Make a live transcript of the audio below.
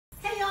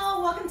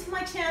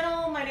my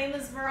channel. My name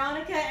is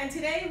Veronica, and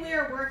today we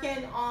are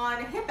working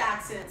on hip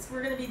accents.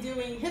 We're going to be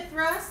doing hip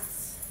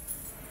thrusts,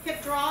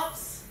 hip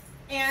drops,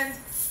 and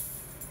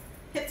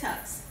hip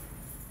tucks.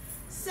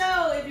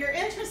 So if you're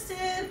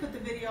interested, put the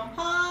video on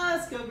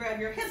pause, go grab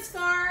your hip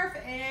scarf,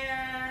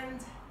 and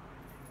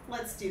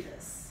let's do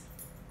this.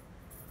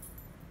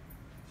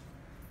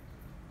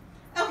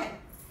 Okay,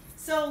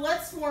 so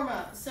let's warm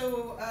up.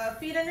 So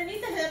feet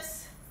underneath the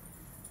hips,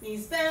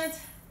 knees bent,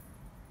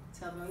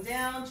 tailbone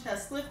down,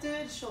 chest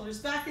lifted, shoulders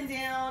back and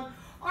down,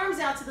 arms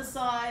out to the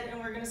side, and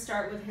we're going to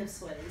start with hip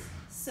sways.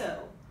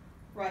 So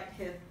right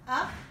hip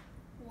up,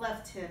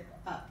 left hip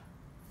up.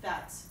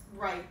 That's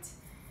right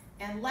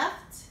and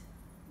left,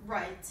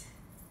 right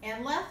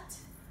and left,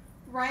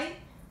 right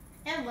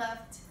and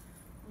left,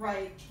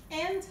 right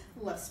and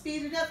left.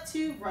 Speed it up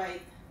to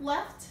right,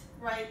 left,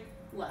 right,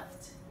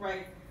 left,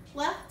 right,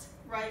 left,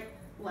 right,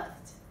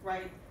 left,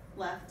 right,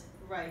 left,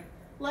 right,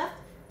 left.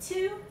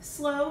 2,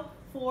 slow,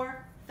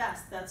 4,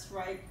 fast. That's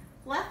right,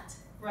 left,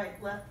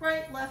 right, left,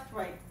 right, left,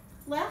 right,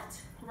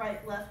 left,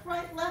 right, left,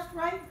 right, left,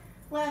 right,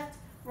 left,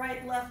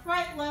 right, left,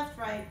 right, left,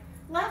 right,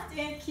 left,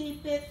 and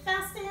keep it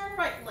fast and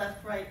right,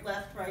 left, right,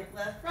 left, right,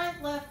 left,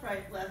 right, left,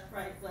 right, left,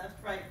 right,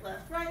 left, right,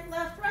 left, right,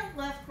 left, right,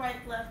 left,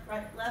 right, left,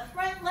 right, left,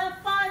 right,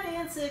 left, 5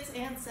 and 6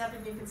 and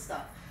 7. You can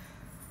stop.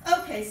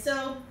 Okay,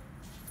 so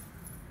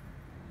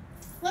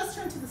let's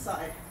turn to the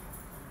side.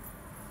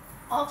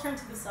 I'll turn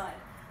to the side.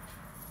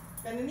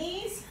 Bend the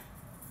knees,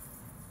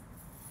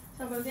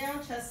 tailbone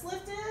down, chest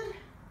lifted,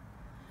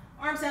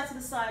 arms out to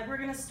the side. We're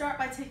going to start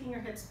by taking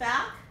your hips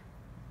back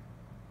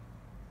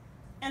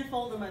and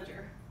fold them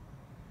under.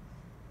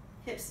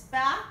 Hips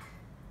back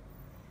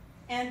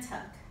and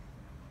tuck.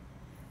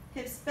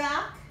 Hips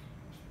back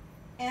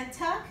and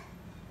tuck,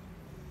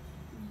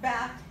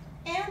 back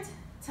and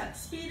tuck.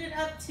 Speed it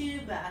up to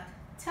back,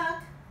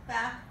 tuck,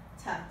 back,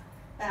 tuck,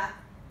 back,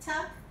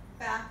 tuck,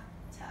 back,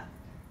 tuck,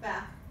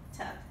 back,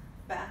 tuck,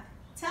 back,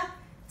 tuck.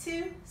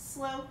 2,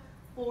 slow,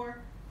 4,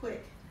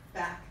 quick,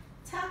 back,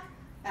 tuck,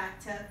 back,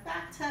 tuck,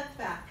 back, tuck,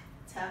 back,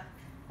 tuck,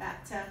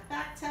 back, tuck,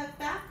 back, tuck,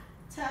 back,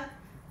 tuck,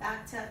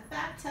 back, tuck,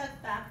 back,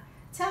 tuck, back,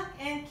 tuck,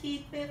 and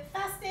keep it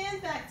fast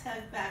and back,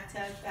 tuck, back,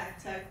 tuck, back,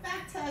 tuck,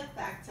 back, tuck,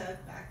 back,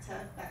 tuck, back,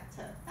 tuck,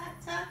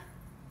 back, tuck,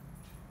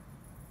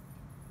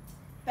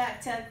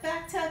 back, tuck,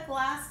 back, tuck,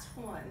 last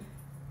one.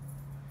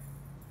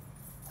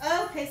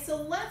 Okay, so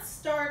let's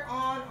start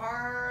on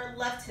our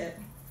left hip.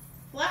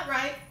 Flat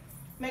right.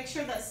 Make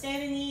sure that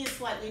standing knee is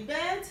slightly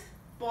bent,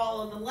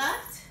 ball of the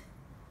left,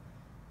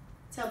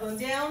 tailbone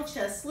down,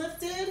 chest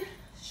lifted,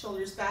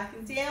 shoulders back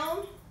and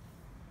down.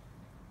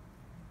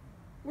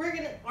 We're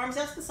gonna, arms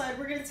out to the side,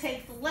 we're gonna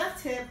take the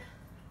left hip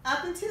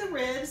up into the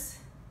ribs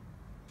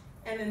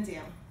and then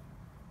down.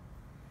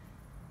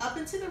 Up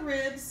into the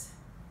ribs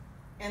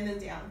and then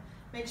down.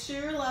 Make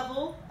sure you're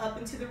level, up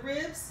into the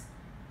ribs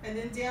and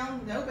then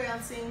down, no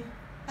bouncing,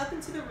 up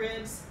into the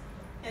ribs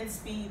and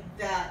speed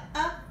that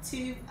up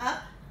to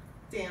up,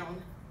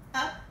 down,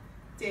 up,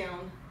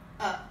 down,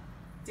 up,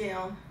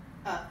 down,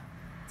 up,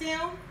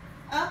 down,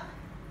 up,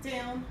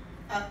 down,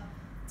 up,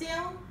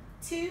 down.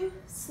 2,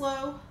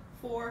 slow,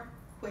 4,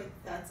 quick.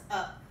 That's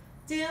up,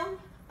 down,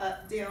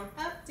 up, down,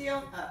 up,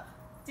 down, up,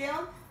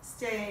 down.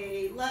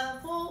 Stay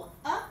level,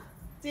 up,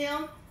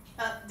 down,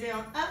 up,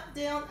 down, up,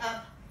 down,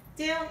 up,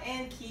 down,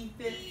 and keep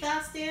it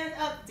fast and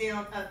up,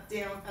 down, up,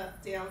 down,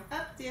 up, down,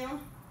 up, down,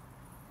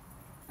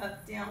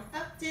 up, down,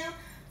 up, down.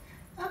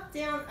 Up,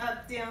 down,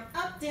 up, down,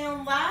 up,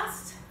 down.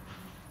 Last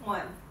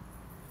one.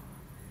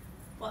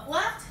 Foot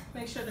left.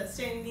 Make sure that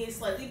standing knee is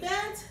slightly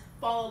bent.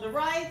 Ball to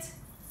right.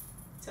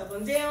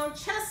 Tailbone down.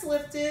 Chest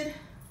lifted.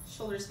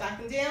 Shoulders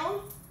back and down.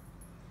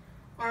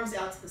 Arms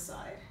out to the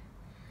side.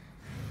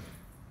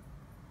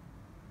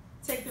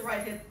 Take the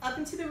right hip up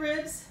into the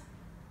ribs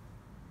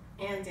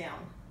and down.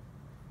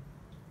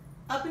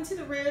 Up into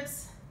the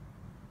ribs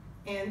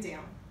and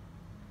down.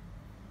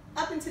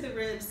 Up into the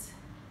ribs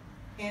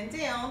and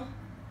down.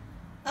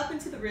 Up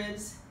into the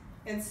ribs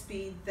and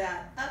speed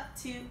that up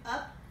to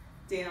up,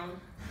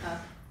 down,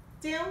 up,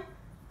 down,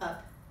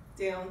 up,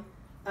 down,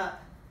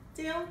 up,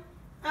 down,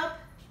 up,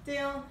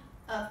 down,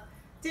 up,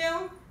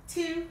 down.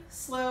 2,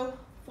 slow,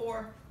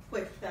 4,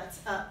 quick.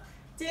 That's up,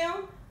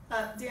 down,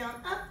 up,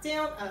 down, up,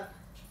 down, up,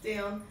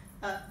 down,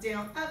 up,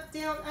 down, up,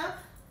 down, up,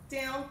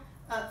 down,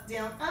 up,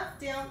 down, up,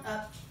 down,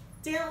 up,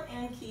 down,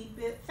 and keep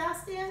it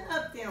fast and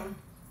up, down,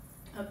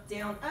 up,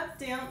 down, up,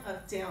 down,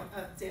 up, down,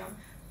 up, down.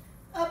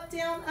 Up,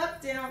 down,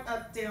 up, down,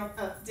 up, down,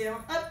 up,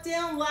 down, up,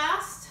 down.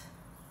 Last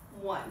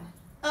one.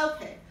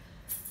 Okay,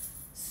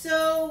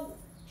 so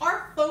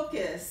our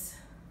focus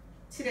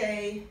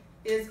today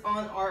is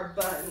on our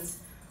buns.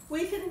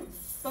 We can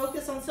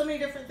focus on so many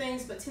different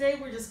things, but today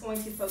we're just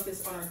going to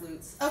focus on our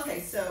glutes. Okay,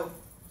 so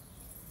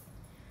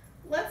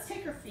let's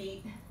take our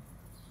feet,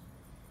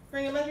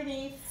 bring them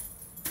underneath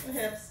the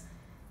hips,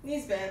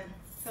 knees bent,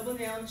 tailbone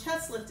down,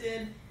 chest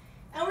lifted.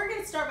 And we're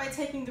going to start by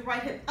taking the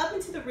right hip up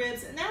into the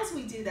ribs, and as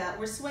we do that,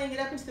 we're swaying it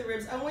up into the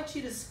ribs. I want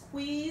you to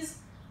squeeze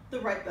the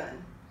right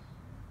bun.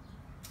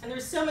 And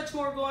there's so much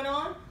more going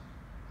on,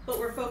 but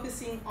we're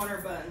focusing on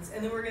our buns.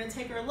 And then we're going to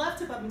take our left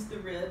hip up into the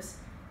ribs,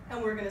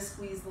 and we're going to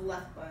squeeze the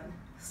left bun.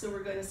 So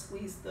we're going to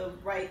squeeze the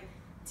right,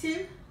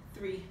 2,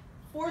 3,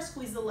 4,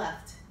 squeeze the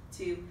left,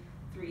 2,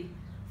 3,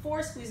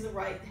 4, squeeze the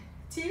right,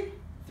 2,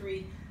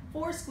 3,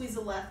 4, squeeze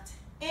the left,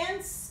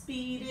 and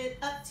speed it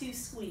up to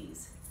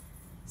squeeze.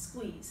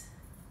 Squeeze,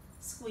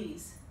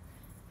 squeeze,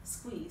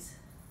 squeeze,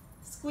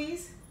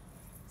 squeeze,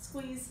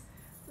 squeeze.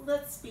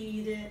 Let's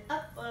speed it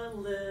up a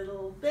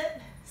little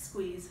bit.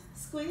 Squeeze,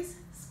 squeeze,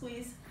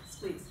 squeeze,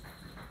 squeeze.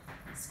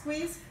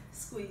 Squeeze,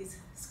 squeeze,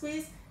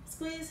 squeeze,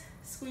 squeeze,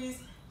 squeeze,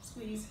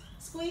 squeeze,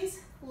 squeeze.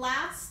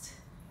 Last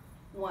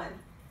one.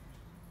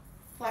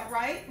 Flat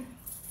right,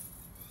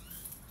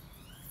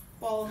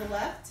 follow the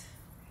left.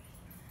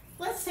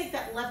 Let's take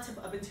that left hip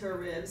up into our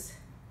ribs,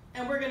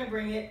 and we're going to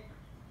bring it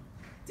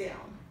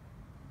down.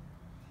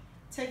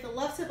 Take the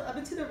left hip up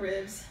into the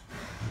ribs,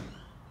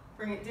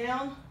 bring it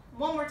down.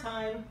 One more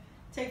time.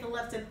 Take the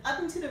left hip up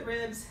into the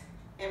ribs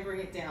and bring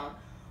it down.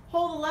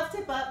 Hold the left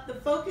hip up. The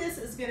focus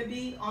is going to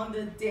be on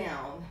the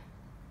down.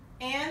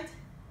 And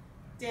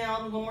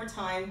down. One more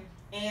time.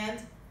 And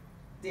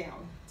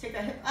down. Take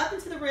that hip up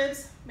into the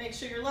ribs. Make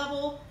sure you're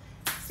level.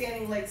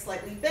 Standing leg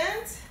slightly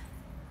bent.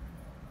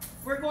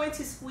 We're going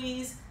to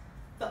squeeze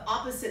the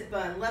opposite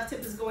bun. Left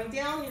hip is going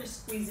down. You're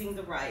squeezing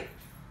the right.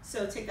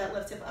 So take that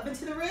left hip up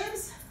into the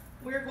ribs.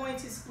 We're going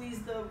to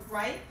squeeze the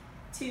right.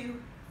 2,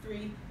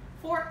 3,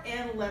 4,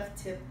 and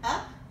left hip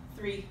up.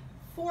 3,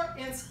 4,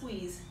 and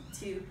squeeze.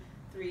 2,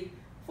 3,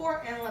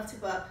 4, and left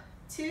hip up.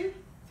 2,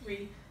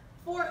 3,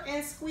 4,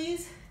 and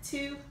squeeze.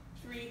 2,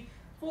 3,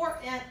 4,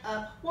 and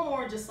up. One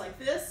more just like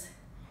this.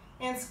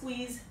 And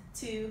squeeze.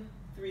 2,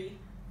 3,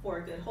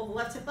 4. Good. Hold the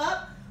left hip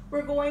up.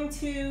 We're going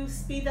to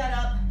speed that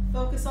up.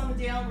 Focus on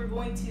the down. We're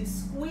going to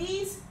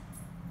squeeze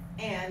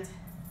and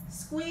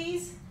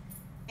squeeze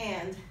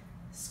and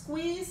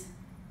squeeze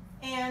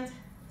and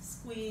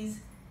squeeze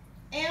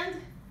and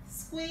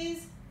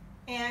squeeze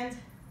and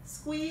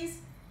squeeze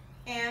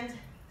and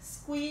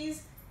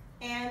squeeze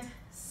and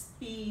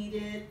speed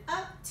it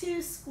up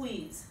to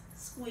squeeze,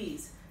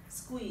 squeeze,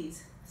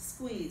 squeeze,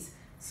 squeeze,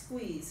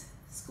 squeeze,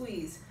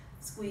 squeeze,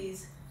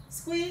 squeeze,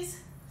 squeeze,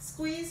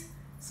 squeeze,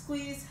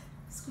 squeeze,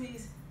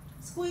 squeeze,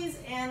 squeeze,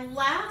 and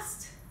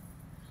last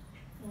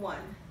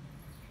one.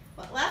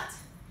 Foot left,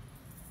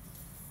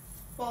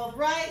 follow the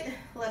right,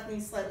 left knee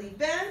slightly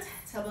bent,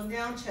 tailbone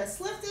down,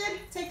 chest lifted.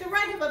 Take the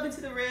right hip up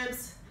into the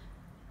ribs.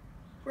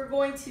 We're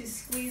going to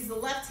squeeze the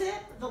left hip,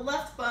 the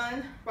left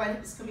bun, right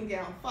hip is coming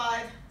down.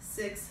 5,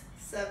 6,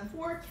 7,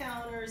 4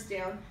 counters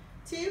down.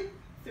 2,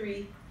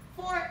 3,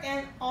 4,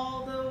 and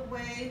all the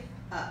way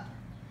up.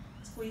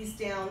 Squeeze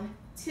down.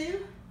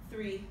 2,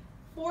 3,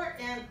 4,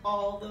 and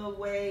all the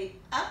way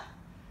up.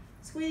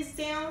 Squeeze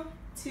down.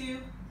 2,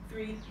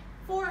 3,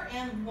 4,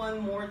 and one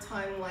more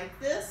time like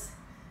this.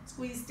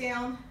 Squeeze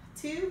down.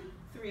 2,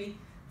 3,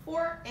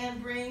 4,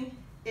 and bring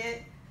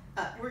it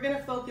up. We're going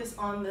to focus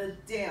on the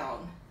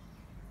down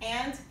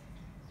and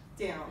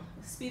down.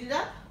 Speed it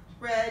up.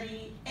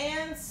 Ready,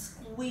 and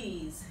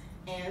squeeze,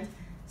 and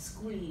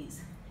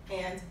squeeze,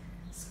 and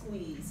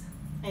squeeze,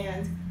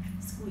 and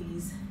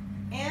squeeze,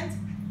 and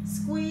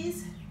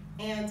squeeze,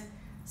 and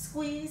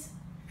squeeze,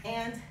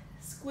 and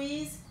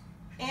squeeze,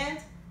 and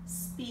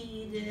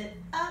speed it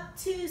up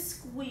to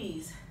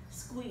squeeze,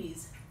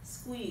 squeeze,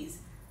 squeeze,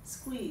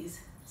 squeeze,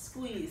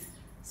 squeeze,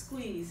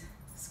 squeeze,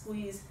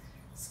 squeeze,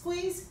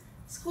 squeeze,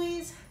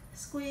 squeeze,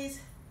 squeeze,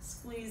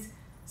 squeeze,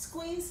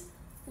 squeeze.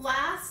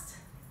 Last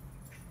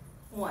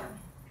one.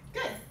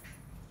 Good.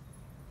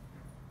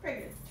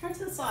 Very good. Turn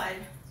to the side.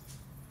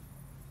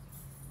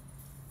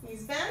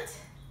 Knees bent.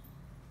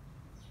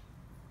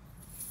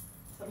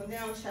 Coming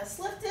down, chest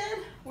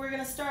lifted. We're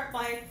going to start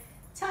by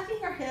tucking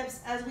our hips.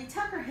 As we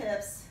tuck our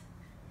hips,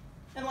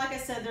 and like I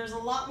said, there's a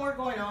lot more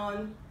going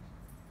on.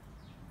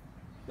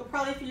 You'll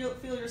probably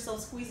feel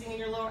yourself squeezing in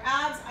your lower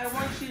abs. I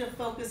want you to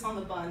focus on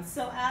the buns.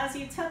 So as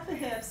you tuck the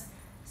hips,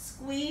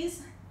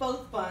 squeeze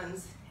both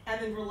buns and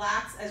then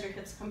relax as your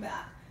hips come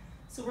back.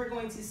 So we're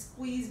going to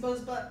squeeze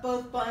both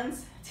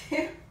buns,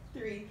 2,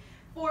 3,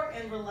 4,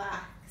 and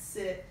relax.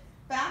 Sit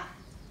back,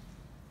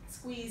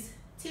 squeeze,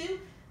 2,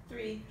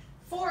 3,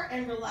 4,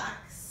 and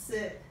relax.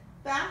 Sit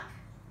back,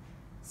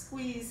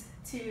 squeeze,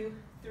 2,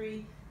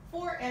 3,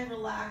 4, and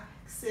relax.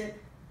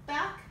 Sit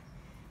back,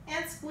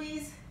 and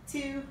squeeze,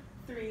 2,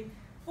 3,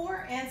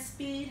 4, and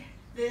speed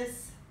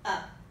this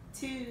up.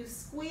 2,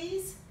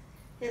 squeeze,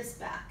 hips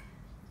back,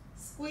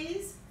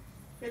 squeeze,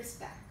 hips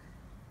back,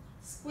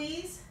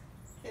 squeeze,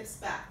 hips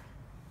back,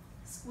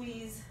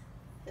 squeeze,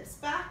 hips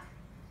back,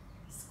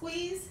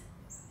 squeeze,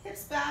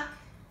 hips back,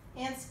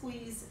 and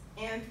squeeze,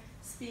 and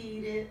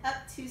speed it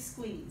up to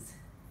squeeze,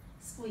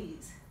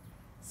 squeeze,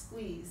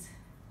 squeeze,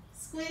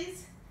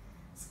 squeeze,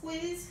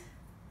 squeeze,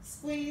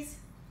 squeeze.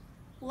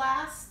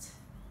 Last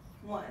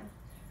one.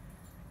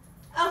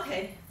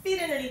 Okay,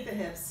 feet underneath the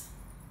hips.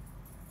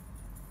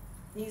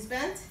 Knees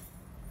bent.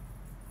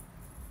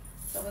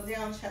 Elbow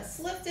down, chest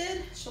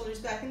lifted, shoulders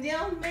back and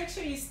down. Make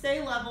sure you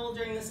stay level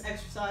during this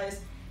exercise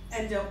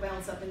and don't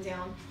bounce up and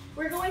down.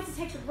 We're going to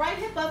take the right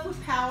hip up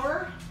with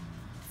power.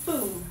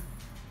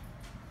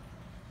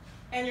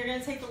 and you're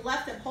going to take the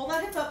left hip, hold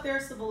that hip up there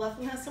so the left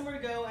one has somewhere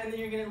to go, and then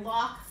you're going to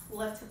lock the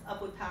left hip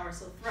up with power.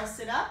 So thrust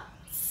it up.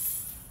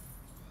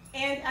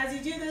 And as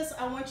you do this,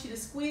 I want you to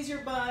squeeze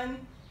your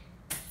bun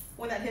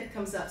when that hip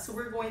comes up. So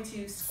we're going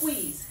to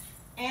squeeze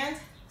and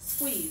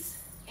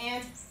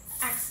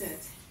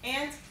accent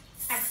and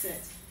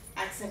accent.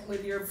 Accent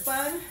with your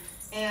bun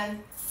and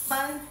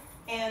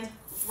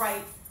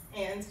right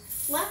and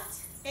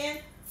left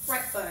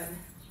bun,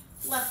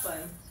 left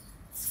bun.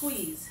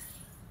 Squeeze,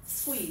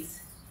 squeeze,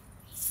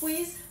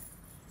 squeeze,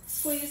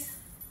 squeeze,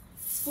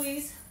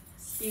 squeeze,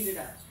 speed it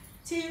up.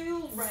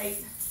 2, right,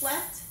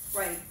 left,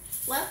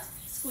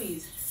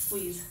 squeeze,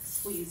 squeeze,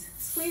 squeeze,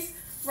 squeeze,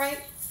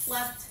 right,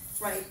 left,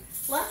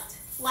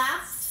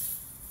 last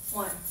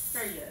 1.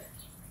 Very good.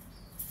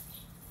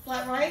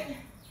 Flat right,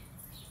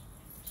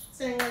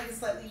 standing leg is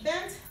slightly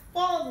bent,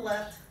 ball of the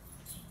left.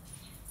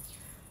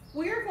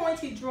 We're going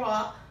to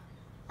drop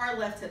our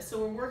left hip, so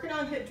we're working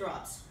on hip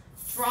drops.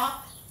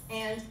 Drop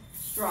and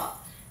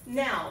drop.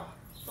 Now,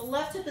 the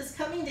left hip is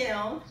coming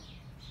down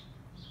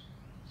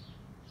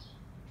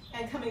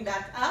and coming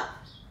back up,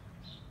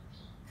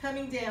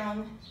 coming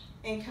down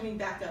and coming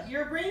back up.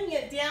 You're bringing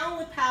it down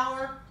with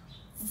power,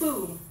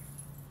 boom,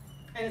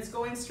 and it's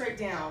going straight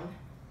down.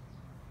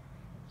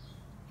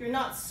 You're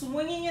not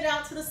swinging it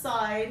out to the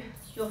side.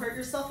 You'll hurt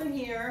yourself in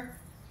here.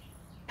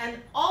 And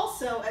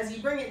also, as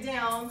you bring it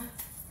down,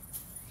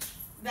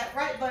 that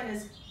right bun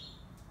is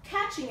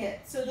catching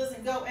it so it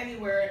doesn't go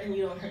anywhere and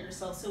you don't hurt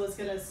yourself. So it's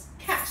gonna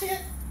catch it,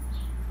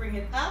 bring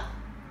it up,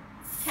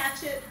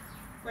 catch it,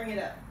 bring it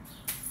up.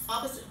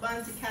 Opposite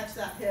bun to catch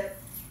that hip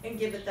and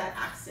give it that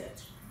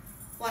accent.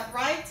 Flat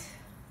right,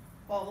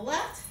 ball the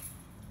left,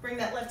 bring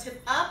that left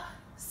hip up,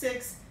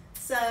 6,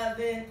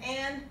 7,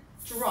 and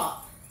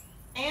drop,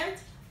 and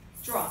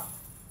drop,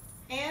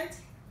 and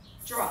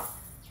drop,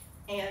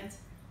 and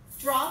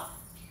drop,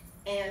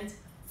 and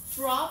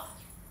drop,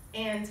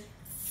 and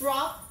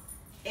drop,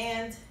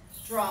 and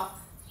drop,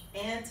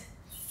 and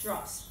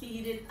drop.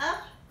 Speed it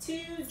up to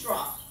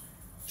drop,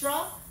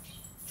 drop,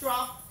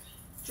 drop,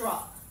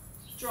 drop,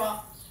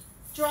 drop,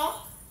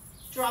 drop,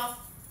 drop,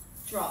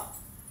 drop,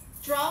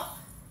 drop,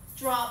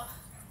 drop,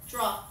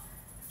 drop,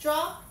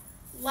 drop.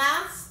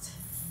 Last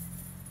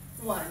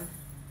 1.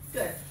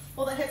 Good.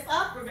 Hold that hip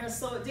up. We're going to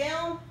slow it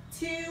down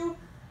to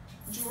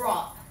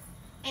drop,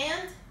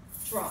 and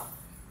drop,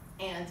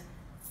 and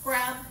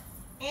grab,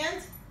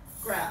 and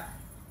grab,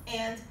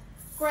 and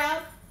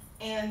grab,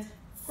 and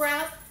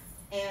grab,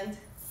 and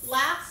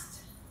last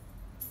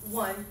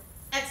 1.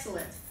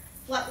 Excellent.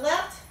 Flat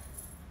left,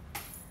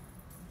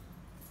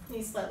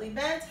 knees slightly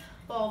bent,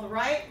 ball the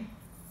right,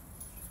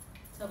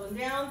 elbow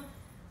down,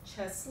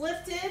 chest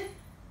lifted,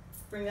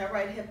 bring that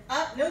right hip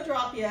up, no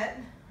drop yet.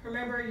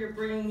 Remember, you're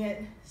bringing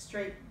it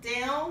straight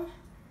down,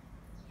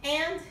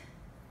 and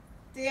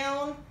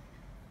down,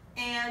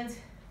 and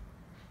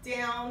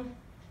down,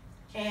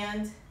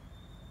 and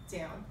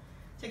down.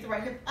 Take the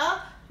right hip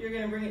up, you're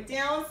gonna bring it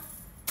down,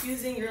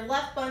 using your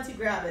left bun to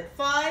grab it.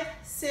 5,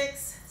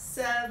 6,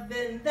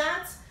 7,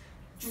 that's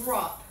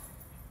drop,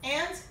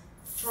 and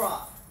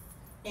drop,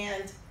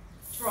 and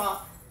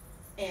drop,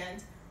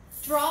 and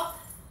drop,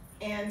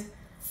 and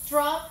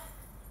drop,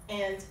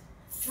 and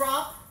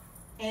drop,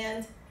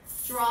 and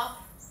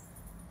drop,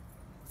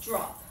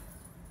 drop,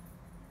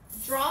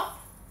 drop,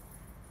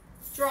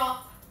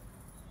 drop.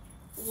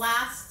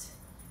 Last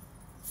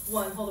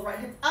 1. Hold the right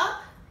hip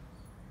up,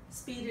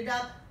 speed it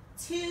up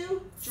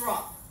to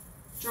drop,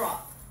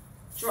 drop,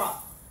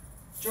 drop,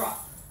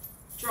 drop,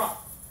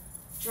 drop,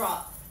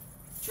 drop,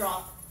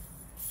 drop,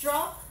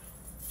 drop,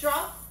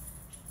 drop,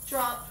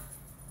 drop,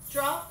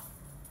 drop,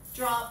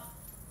 drop.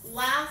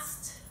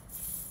 Last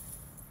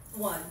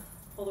 1.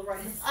 Hold the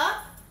right hip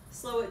up,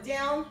 slow it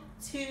down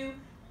to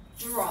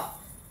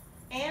drop,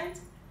 and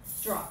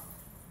drop,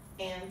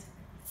 and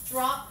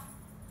drop,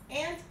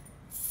 and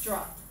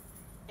drop,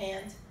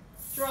 and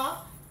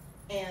drop,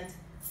 and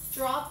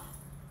drop,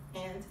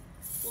 and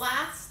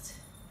last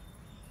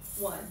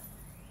 1.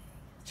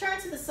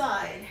 Turn to the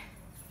side.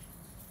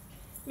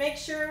 Make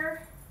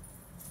sure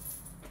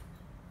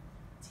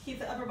to keep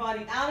the upper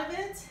body out of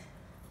it.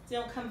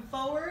 Don't come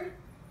forward.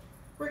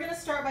 We're going to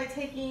start by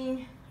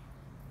taking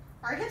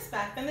our hips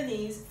back, bend the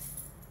knees,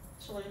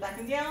 shoulders back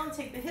and down,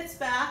 take the hips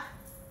back.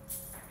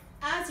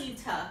 As you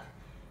tuck,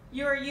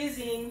 you are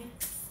using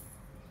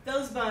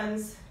those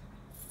buns,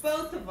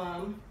 both of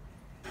them,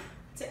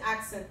 to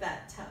accent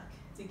that tuck,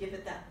 to give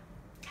it that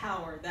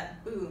power,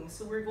 that boom.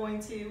 So we're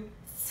going to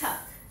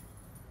tuck,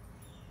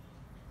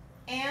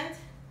 and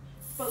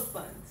both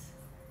buns,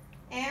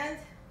 and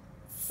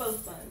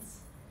both buns,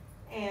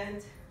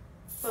 and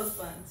both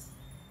buns,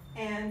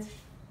 and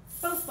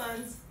both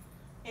buns,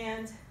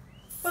 and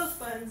both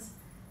buns,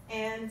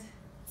 and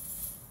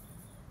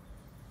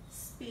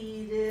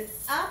speed it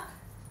up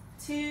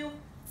to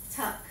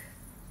tuck,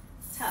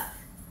 tuck,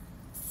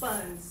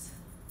 buns,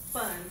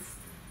 buns,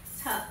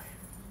 tuck,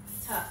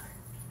 tuck,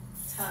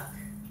 tuck,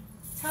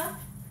 tuck,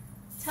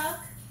 tuck,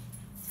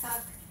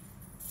 tuck,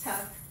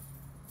 tuck,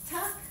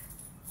 tuck.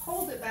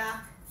 Hold it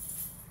back,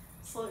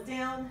 slow it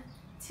down,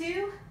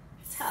 2,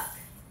 tuck,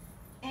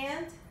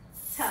 and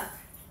tuck,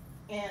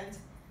 and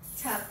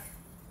tuck,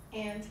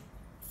 and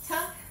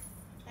tuck,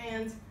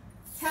 and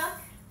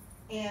tuck,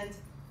 and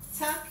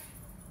tuck,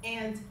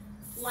 and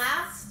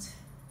last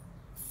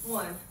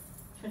one.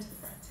 Turn to the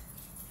front.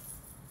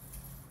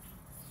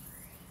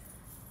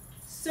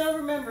 So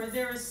remember,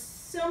 there is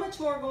so much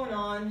more going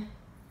on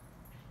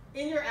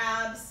in your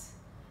abs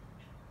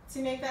to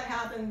make that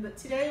happen, but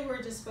today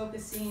we're just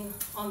focusing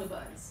on the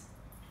buns.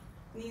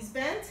 Knees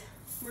bent,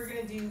 we're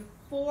gonna do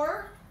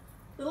 4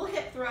 little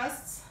hip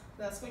thrusts.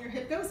 That's when your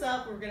hip goes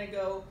up. We're gonna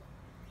go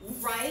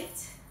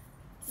right,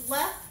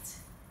 left,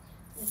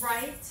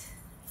 right,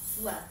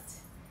 left.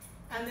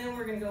 And then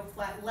we're gonna go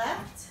flat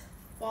left,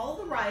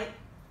 follow the right.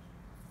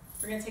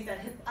 We're gonna take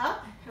that hip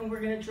up and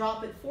we're gonna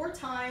drop it 4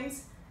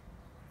 times.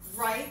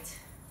 Right,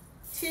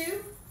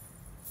 2,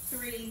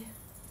 3,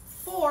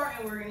 4,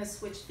 and we're gonna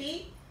switch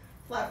feet.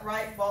 Flat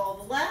right, follow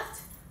the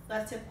left.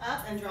 Left hip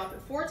up and drop it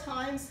 4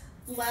 times.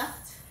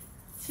 Left,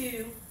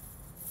 2,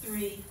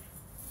 3,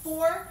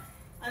 4.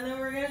 And then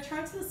we're gonna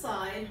turn to the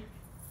side.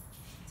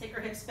 Take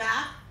our hips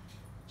back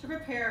to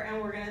prepare, and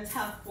we're gonna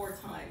tuck 4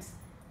 times.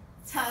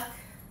 Tuck,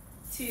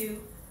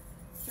 2,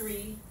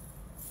 3,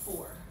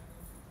 4.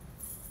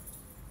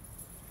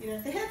 Feet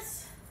at the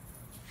hips,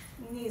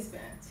 knees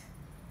bent.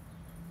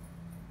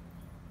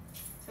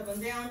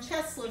 Tailbone down,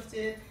 chest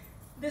lifted.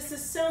 This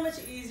is so much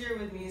easier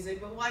with music,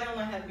 but why don't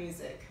I have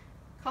music?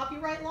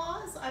 Copyright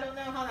laws? I don't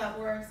know how that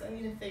works. I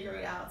need to figure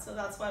it out, so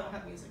that's why I don't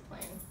have music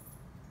playing.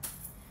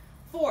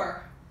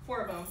 4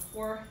 of them.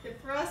 4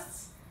 hip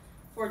thrusts,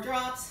 4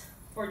 drops,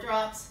 4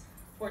 drops,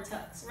 4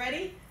 tucks.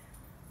 Ready?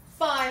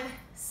 5,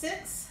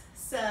 6,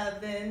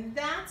 7,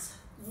 that's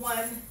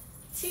 1,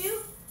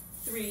 2,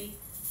 3,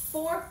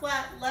 4,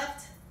 flat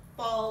left,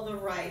 follow the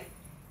right,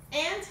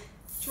 and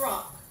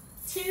drop.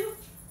 2,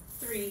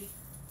 3,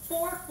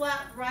 4,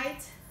 flat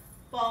right,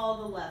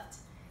 follow the left,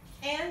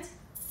 and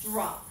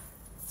drop.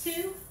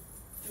 2,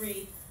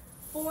 3,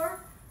 4,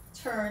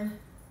 turn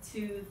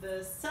to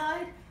the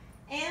side,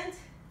 and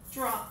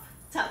drop.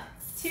 Tuck.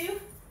 2,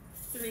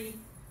 3,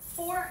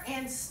 4,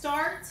 and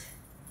start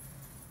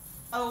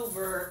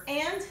over,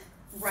 and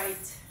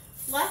right,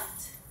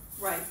 left,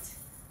 left,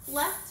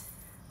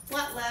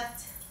 flat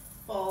left,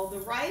 follow the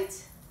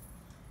right,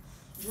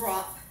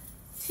 drop.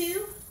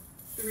 2,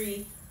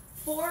 3,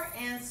 4,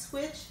 and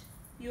switch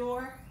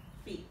your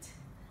feet.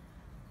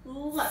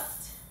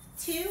 Left,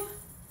 2,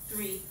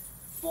 3,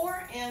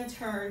 4, and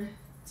turn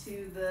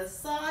to the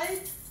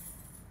side.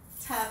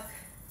 Tuck,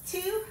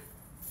 2,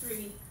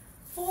 3,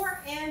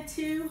 4, and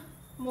 2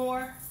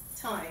 more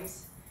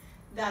times.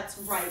 That's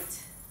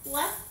right,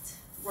 left,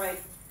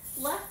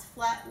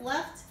 flat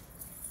left,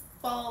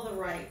 follow the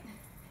right,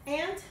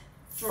 and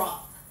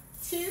drop.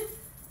 2,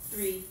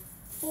 3,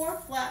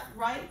 4, flat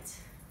right,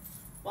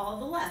 follow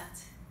the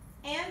left,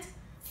 and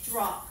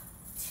drop.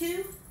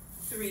 2,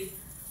 3,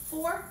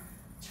 4,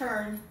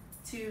 turn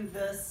to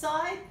the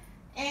side,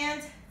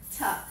 and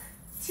tuck.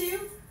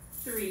 2,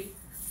 3,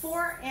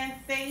 4, and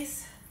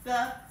face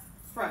the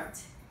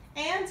front,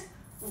 and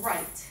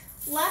right,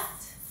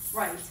 left,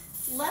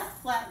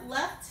 flat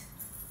left,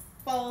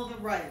 follow the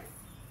right,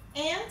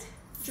 and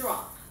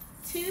drop.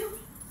 2,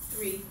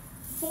 3,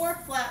 4,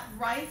 flat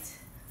right,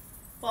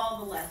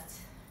 follow the left,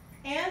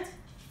 and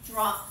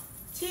drop.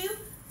 2,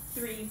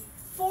 3,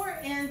 4,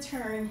 and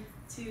turn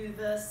to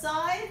the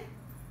side,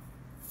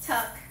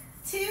 tuck.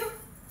 2,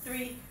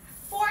 3,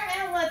 4,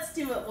 and let's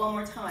do it one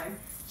more time,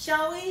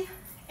 shall we?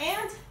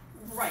 And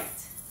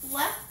right,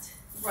 left,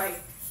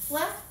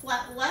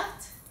 flat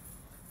left,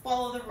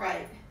 follow the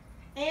right,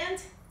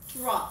 and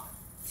drop.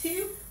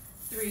 2,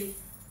 3,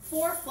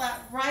 4,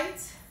 flat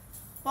right,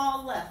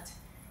 follow left,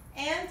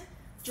 and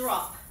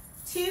drop.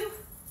 2,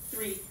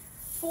 3,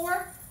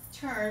 4,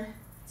 turn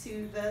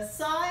to the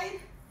side,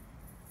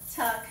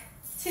 tuck.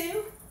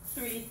 2,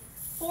 3,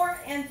 4,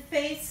 and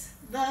face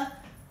the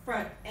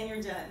front, and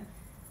you're done.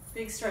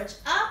 Big stretch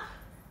up,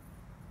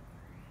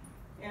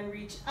 and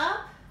reach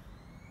up.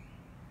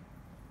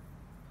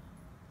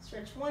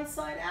 Stretch one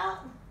side out,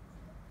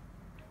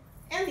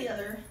 and the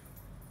other.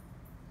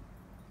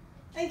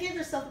 And give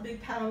yourself a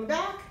big pat on the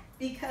back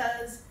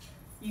because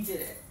you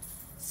did it.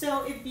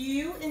 So if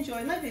you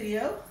enjoyed my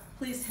video,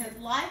 please hit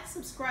like,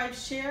 subscribe,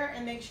 share,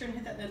 and make sure to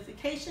hit that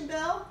notification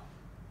bell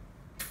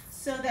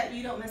so that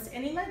you don't miss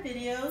any of my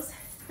videos.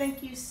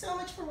 Thank you so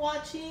much for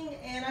watching,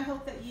 and I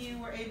hope that you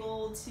were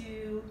able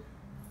to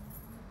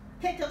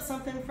pick up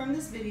something from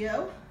this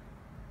video.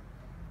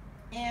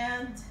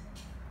 And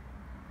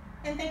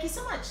thank you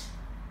so much.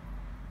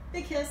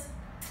 Big kiss.